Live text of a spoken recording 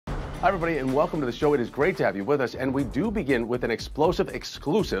Hi, everybody, and welcome to the show. It is great to have you with us, and we do begin with an explosive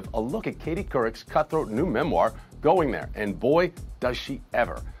exclusive, a look at Katie Couric's cutthroat new memoir, Going There, and boy, does she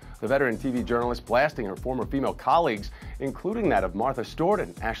ever. The veteran TV journalist blasting her former female colleagues, including that of Martha Stewart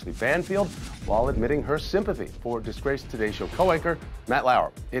and Ashley Banfield, while admitting her sympathy for disgraced Today Show co-anchor Matt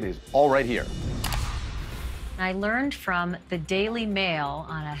Lauer. It is all right here. I learned from the Daily Mail,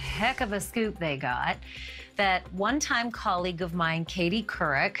 on a heck of a scoop they got, that one-time colleague of mine, Katie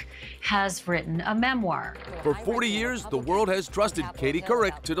Couric, has written a memoir. For 40 years, the world has trusted Katie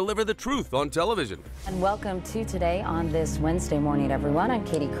Couric to deliver the truth on television. And welcome to Today on this Wednesday morning, everyone. I'm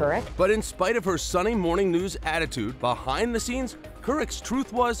Katie Couric. But in spite of her sunny morning news attitude, behind the scenes, Couric's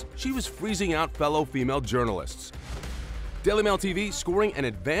truth was she was freezing out fellow female journalists. Daily Mail TV scoring an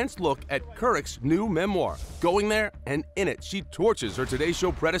advanced look at Couric's new memoir, Going There, and in it, she torches her Today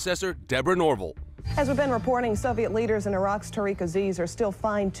Show predecessor, Deborah Norville. As we've been reporting, Soviet leaders in Iraq's Tariq Aziz are still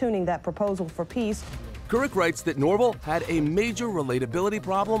fine-tuning that proposal for peace. Couric writes that Norville had a major relatability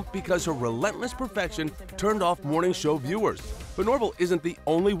problem because her relentless perfection turned off morning show viewers. But Norville isn't the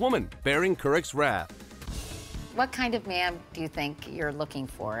only woman bearing Couric's wrath. What kind of man do you think you're looking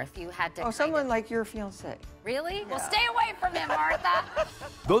for if you had to? Oh, someone like your fiancé. Really? Yeah. Well, stay away from him, Martha.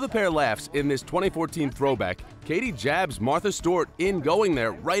 Though the pair laughs in this 2014 throwback, Katie jabs Martha Stewart in Going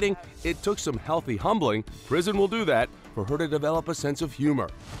There, writing, "It took some healthy humbling, prison will do that, for her to develop a sense of humor."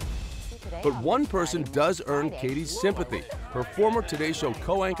 But one person does earn Katie's sympathy, her former Today Show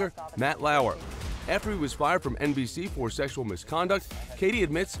co-anchor, Matt Lauer. After he was fired from NBC for sexual misconduct, Katie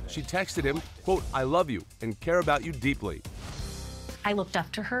admits she texted him, quote, "I love you and care about you deeply." I looked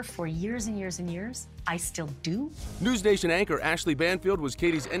up to her for years and years and years. I still do. News Nation anchor Ashley Banfield was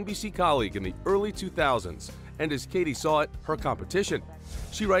Katie's NBC colleague in the early 2000s, and as Katie saw it, her competition.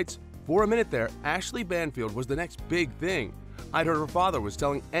 She writes, "For a minute there, Ashley Banfield was the next big thing. I'd heard her father was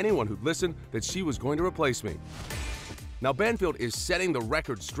telling anyone who'd listen that she was going to replace me." Now, Banfield is setting the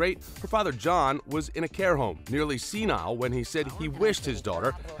record straight. Her father, John, was in a care home, nearly senile, when he said he wished his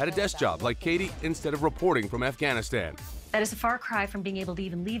daughter had a desk job like Katie instead of reporting from Afghanistan. That is a far cry from being able to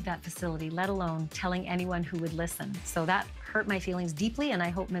even leave that facility, let alone telling anyone who would listen. So that hurt my feelings deeply, and I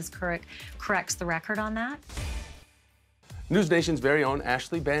hope Ms. Couric corrects the record on that. News Nation's very own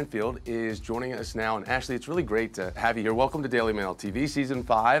Ashley Banfield is joining us now. And Ashley, it's really great to have you here. Welcome to Daily Mail TV, Season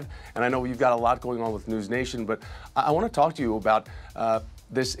 5. And I know you've got a lot going on with News Nation, but I want to talk to you about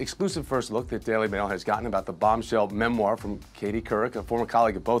this exclusive first look that Daily Mail has gotten about the bombshell memoir from Katie Couric, a former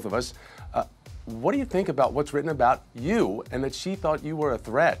colleague of both of us. What do you think about what's written about you and that she thought you were a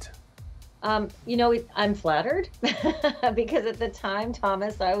threat? You know, I'm flattered because at the time,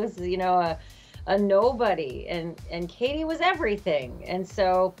 Thomas, I was, you know, a nobody, and Katie was everything. And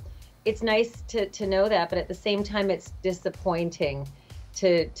so it's nice to know that, but at the same time, it's disappointing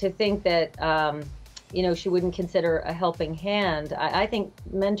to think that, you know, she wouldn't consider a helping hand. I think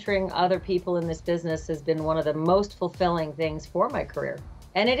mentoring other people in this business has been one of the most fulfilling things for my career.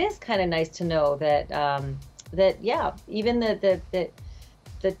 And it is kind of nice to know that, yeah, even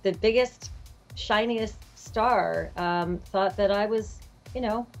the biggest, shiniest star thought that I was, you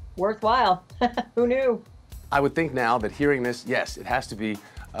know, worthwhile. Who knew? I would think now that hearing this, yes, it has to be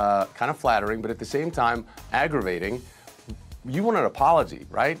kind of flattering, but at the same time aggravating. You want an apology,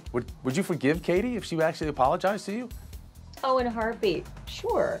 right? Would you forgive Katie if she actually apologized to you? Oh, in a heartbeat,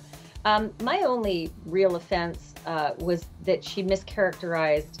 sure. My only real offense was that she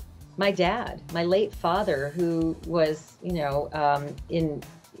mischaracterized my dad, my late father, who was, you know, in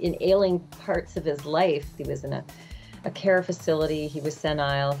ailing parts of his life. He was in a care facility. He was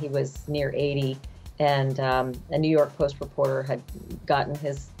senile. He was near 80, and a New York Post reporter had gotten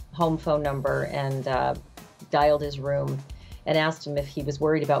his home phone number and dialed his room and asked him if he was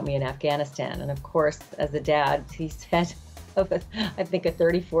worried about me in Afghanistan. And of course, as a dad, he said, I think a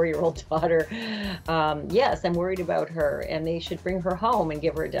 34-year-old daughter, yes, I'm worried about her, and they should bring her home and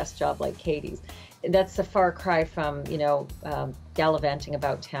give her a desk job like Katie's. That's a far cry from, you know, gallivanting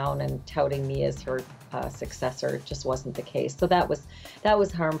about town and touting me as her successor. It just wasn't the case. So that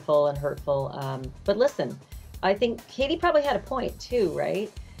was harmful and hurtful. But listen, I think Katie probably had a point too,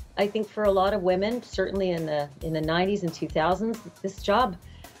 right? I think for a lot of women, certainly in the 90s and 2000s, this job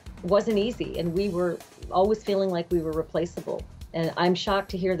wasn't easy, and we were always feeling like we were replaceable. And I'm shocked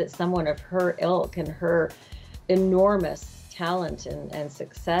to hear that someone of her ilk and her enormous talent and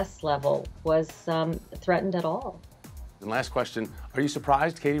success level was threatened at all. And last question, are you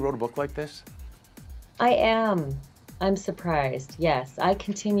surprised Katie wrote a book like this? I am. I'm surprised, yes. I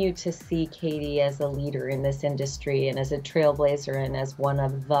continue to see Katie as a leader in this industry and as a trailblazer and as one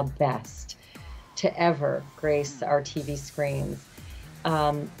of the best to ever grace our TV screens.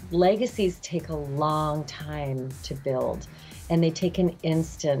 legacies take a long time to build, and they take an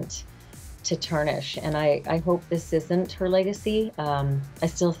instant to tarnish. And I hope this isn't her legacy. I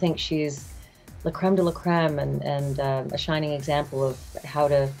still think she's la creme de la creme, and a shining example of how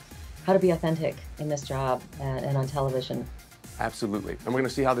to be authentic in this job and on television. Absolutely. And we're going to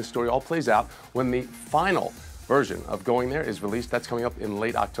see how this story all plays out when the final version of Going There is released. That's coming up in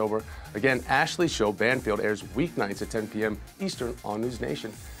late October. Again, Ashley's show, Banfield, airs weeknights at 10 p.m. Eastern on News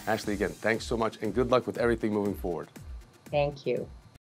Nation. Ashley, again, thanks so much, and good luck with everything moving forward. Thank you.